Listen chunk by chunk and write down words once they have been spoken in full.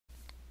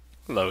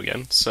Hello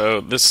again. So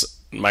this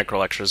micro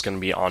lecture is going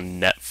to be on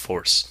net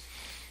force,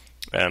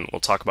 and we'll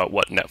talk about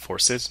what net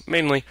force is.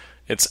 Mainly,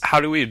 it's how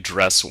do we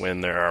address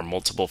when there are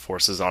multiple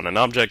forces on an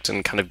object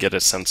and kind of get a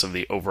sense of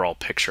the overall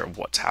picture of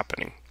what's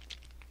happening.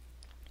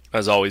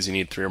 As always, you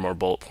need 3 or more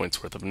bullet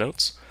points worth of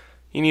notes.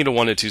 You need a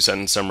 1 to 2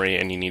 sentence summary,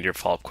 and you need your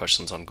follow-up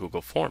questions on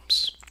Google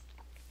Forms.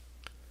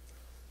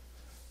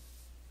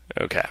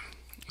 Okay,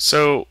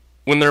 so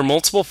when there are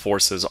multiple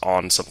forces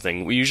on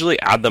something, we usually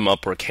add them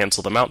up or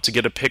cancel them out to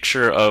get a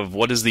picture of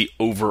what is the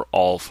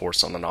overall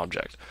force on an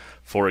object.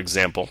 For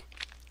example,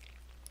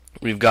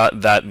 we've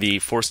got that the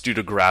force due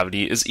to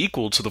gravity is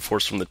equal to the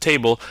force from the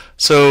table,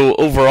 so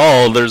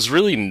overall there's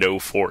really no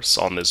force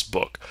on this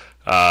book,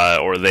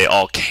 or they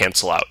all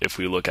cancel out if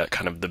we look at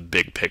kind of the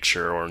big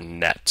picture or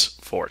net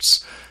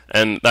force.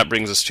 And that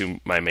brings us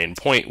to my main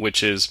point,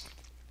 which is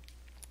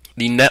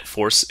the net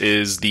force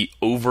is the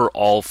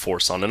overall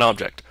force on an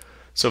object.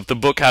 So if the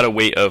book had a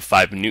weight of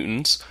 5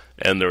 newtons,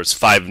 and there was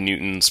 5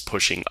 newtons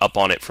pushing up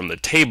on it from the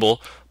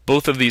table,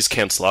 both of these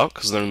cancel out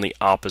because they're in the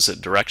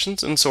opposite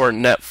directions, and so our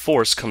net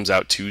force comes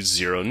out to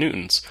 0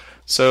 newtons.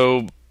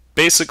 So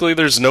basically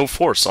there's no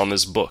force on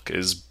this book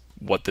is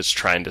what this is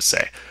trying to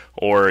say.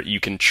 Or you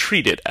can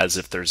treat it as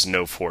if there's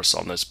no force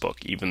on this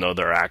book, even though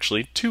there are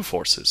actually 2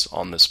 forces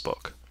on this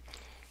book.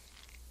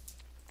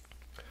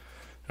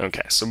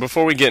 Okay, so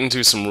before we get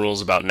into some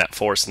rules about net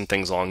force and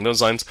things along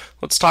those lines,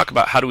 let's talk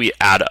about how do we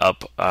add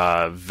up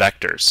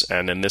vectors.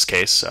 And in this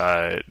case,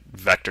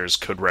 vectors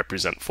could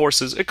represent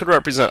forces. It could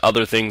represent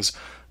other things,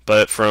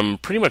 but from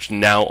pretty much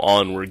now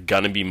on, we're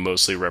going to be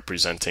mostly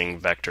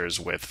representing vectors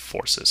with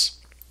forces.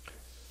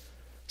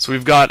 So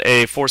we've got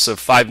a force of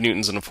 5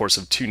 newtons and a force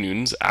of 2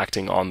 newtons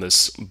acting on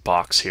this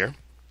box here.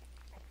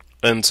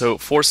 And so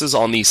forces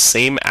on the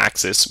same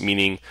axis,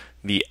 meaning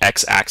the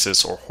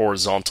x-axis or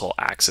horizontal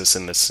axis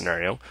in this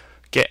scenario,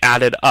 get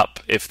added up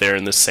if they're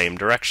in the same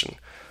direction.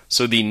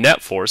 So the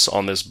net force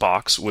on this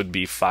box would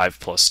be 5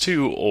 plus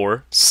 2,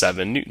 or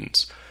 7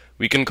 newtons.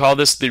 We can call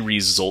this the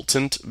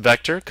resultant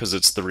vector because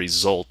it's the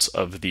result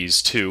of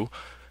these two,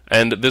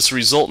 and this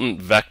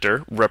resultant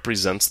vector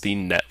represents the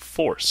net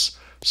force.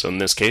 So in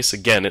this case,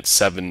 again, it's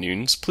 7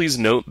 newtons. Please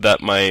note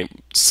that my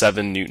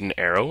 7 newton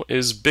arrow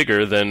is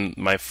bigger than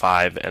my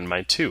 5 and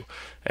my 2.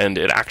 And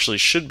it actually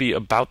should be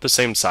about the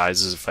same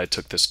size as if I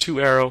took this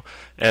 2 arrow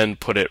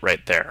and put it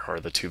right there, or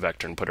the 2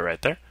 vector and put it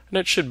right there, and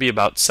it should be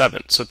about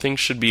 7. So things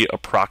should be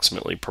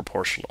approximately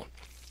proportional.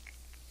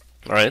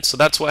 Alright, so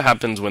that's what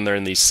happens when they're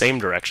in the same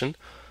direction.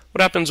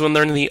 What happens when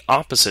they're in the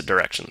opposite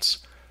directions?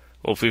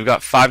 Well, if we've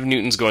got 5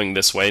 newtons going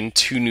this way and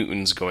 2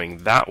 newtons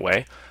going that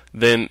way,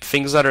 then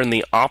things that are in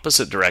the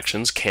opposite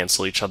directions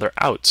cancel each other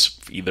out,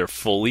 either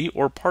fully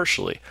or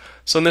partially.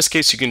 So in this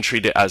case, you can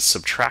treat it as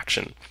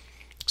subtraction.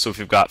 So if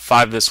you've got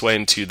 5 this way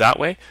and 2 that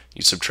way,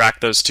 you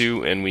subtract those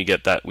two, and we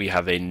get that we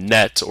have a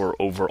net or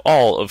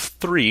overall of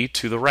 3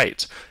 to the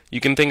right. You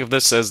can think of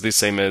this as the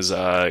same as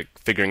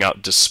figuring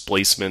out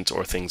displacement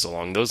or things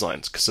along those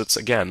lines, because it's,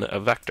 again, a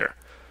vector.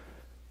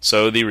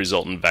 So the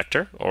resultant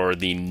vector, or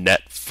the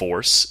net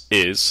force,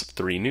 is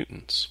 3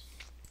 newtons.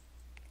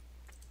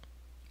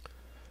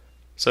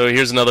 So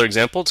here's another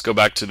example. Let's go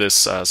back to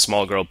this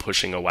small girl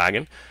pushing a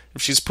wagon.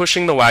 If she's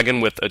pushing the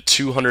wagon with a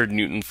 200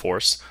 newton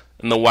force,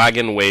 and the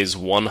wagon weighs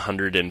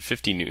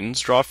 150 newtons,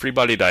 draw a free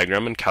body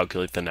diagram and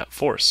calculate the net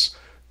force.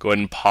 Go ahead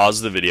and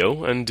pause the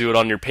video and do it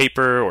on your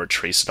paper or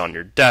trace it on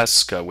your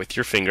desk with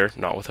your finger,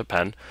 not with a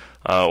pen,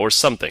 or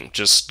something.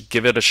 Just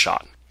give it a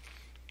shot.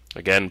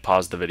 Again,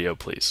 pause the video,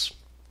 please.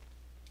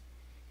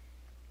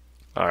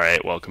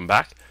 Alright, welcome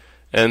back.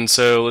 And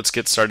so let's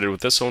get started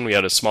with this one. We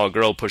had a small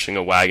girl pushing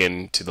a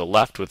wagon to the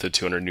left with a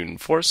 200 newton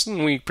force,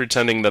 and we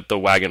pretending that the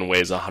wagon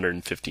weighs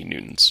 150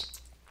 newtons.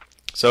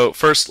 So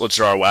first, let's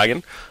draw our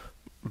wagon.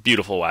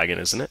 Beautiful wagon,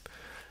 isn't it?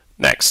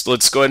 Next,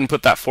 let's go ahead and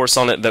put that force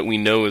on it that we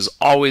know is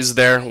always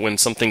there when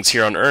something's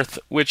here on Earth,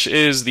 which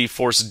is the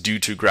force due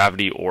to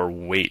gravity or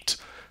weight.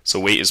 So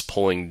weight is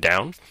pulling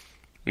down.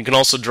 We can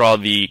also draw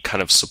the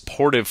kind of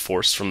supportive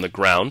force from the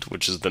ground,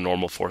 which is the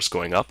normal force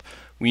going up.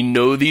 We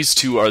know these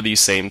two are the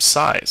same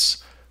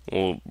size.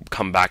 We'll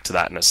come back to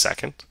that in a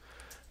second.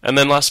 And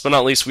then last but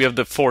not least, we have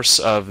the force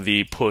of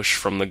the push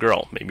from the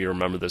girl. Maybe you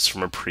remember this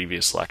from a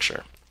previous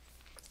lecture.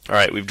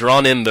 Alright, we've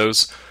drawn in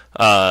those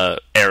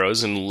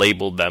arrows and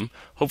labeled them.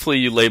 Hopefully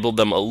you labeled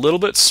them a little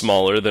bit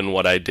smaller than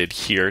what I did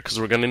here, because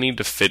we're going to need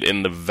to fit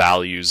in the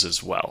values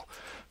as well.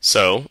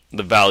 So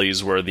the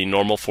values were the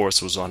normal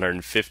force was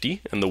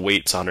 150 and the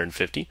weight's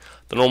 150.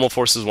 The normal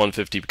force is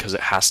 150 because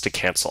it has to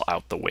cancel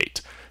out the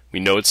weight. We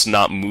know it's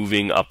not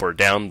moving up or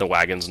down. The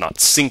wagon's not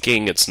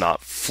sinking. It's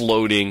not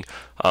floating.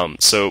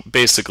 So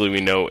basically we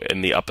know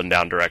in the up and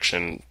down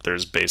direction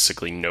there's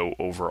basically no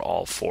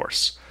overall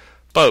force.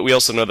 But we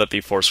also know that the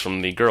force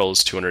from the girl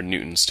is 200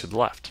 newtons to the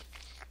left.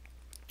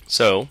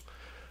 So,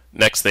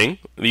 next thing,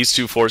 these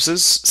two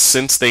forces,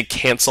 since they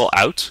cancel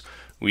out,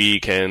 we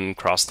can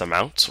cross them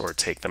out or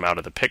take them out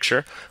of the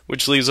picture,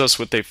 which leaves us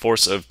with a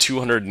force of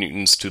 200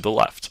 newtons to the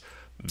left.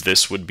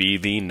 This would be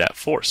the net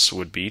force,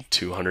 would be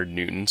 200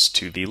 newtons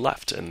to the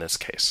left in this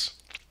case.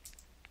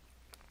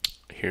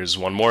 Here's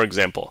one more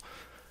example.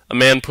 A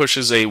man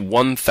pushes a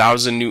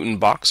 1,000 Newton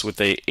box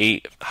with a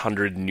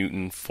 800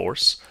 Newton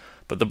force,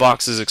 but the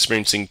box is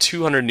experiencing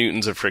 200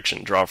 newtons of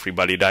friction. Draw a free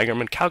body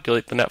diagram and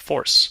calculate the net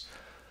force.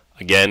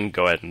 Again,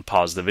 go ahead and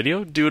pause the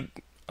video, do it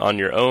on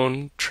your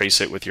own, trace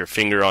it with your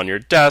finger on your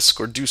desk,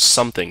 or do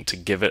something to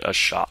give it a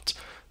shot.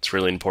 It's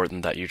really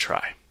important that you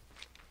try.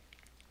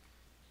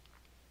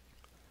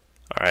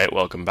 Alright,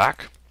 welcome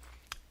back.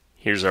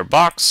 Here's our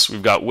box.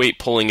 We've got weight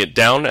pulling it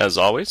down as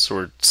always,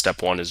 so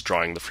step 1 is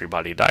drawing the free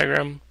body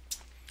diagram.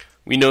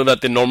 We know that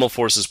the normal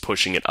force is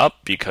pushing it up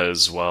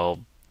because,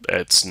 well,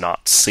 it's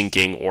not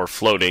sinking or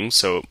floating,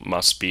 so it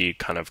must be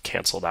kind of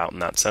canceled out in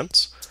that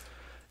sense.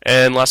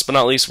 And last but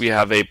not least, we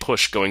have a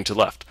push going to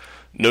left.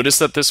 Notice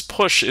that this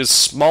push is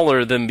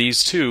smaller than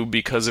these two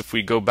because if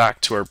we go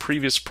back to our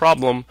previous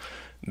problem,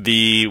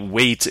 the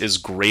weight is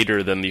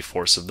greater than the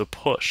force of the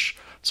push.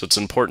 So it's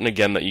important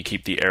again that you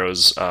keep the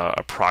arrows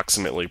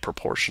approximately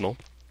proportional.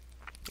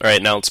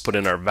 Alright, now let's put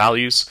in our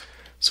values.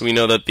 So we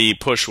know that the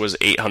push was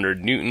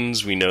 800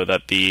 newtons. We know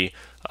that the,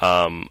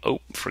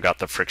 forgot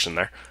the friction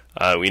there.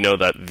 We know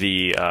that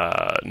the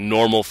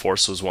normal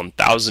force was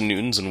 1,000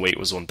 newtons and weight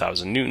was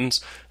 1,000 newtons.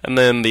 And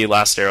then the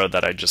last arrow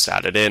that I just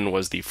added in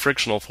was the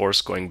frictional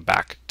force going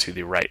back to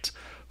the right.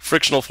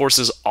 Frictional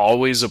forces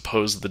always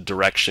oppose the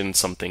direction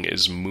something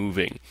is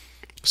moving.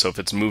 So if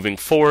it's moving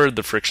forward,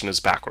 the friction is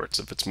backwards.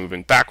 If it's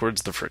moving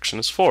backwards, the friction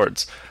is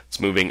forwards. It's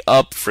moving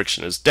up,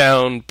 friction is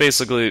down.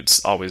 Basically,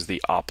 it's always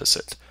the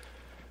opposite.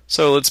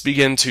 So let's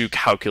begin to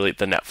calculate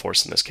the net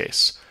force in this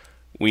case.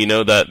 We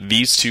know that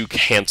these two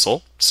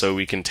cancel, so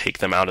we can take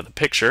them out of the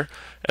picture,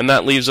 and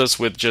that leaves us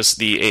with just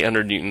the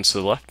 800 newtons to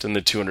the left and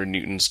the 200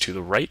 newtons to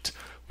the right,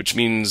 which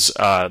means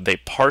they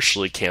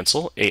partially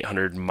cancel.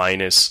 800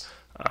 minus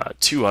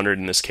 200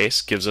 in this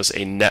case gives us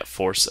a net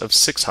force of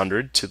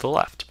 600 to the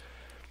left.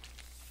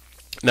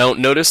 Now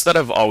notice that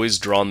I've always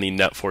drawn the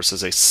net force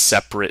as a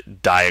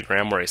separate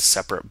diagram or a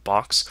separate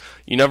box.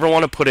 You never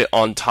want to put it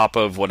on top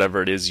of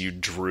whatever it is you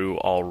drew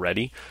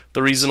already.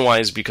 The reason why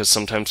is because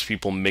sometimes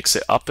people mix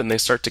it up and they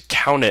start to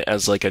count it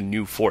as like a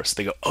new force.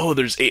 They go, oh,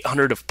 there's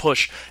 800 of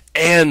push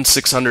and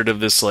 600 of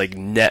this like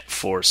net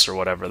force or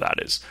whatever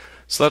that is.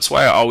 So that's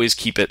why I always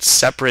keep it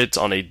separate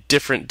on a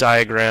different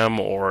diagram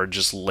or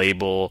just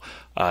label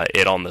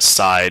it on the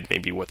side,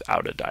 maybe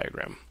without a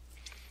diagram.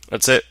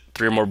 That's it.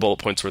 3 or more bullet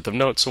points worth of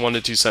notes, a 1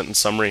 to 2 sentence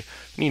summary,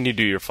 and you need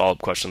to do your follow-up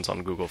questions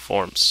on Google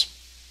Forms.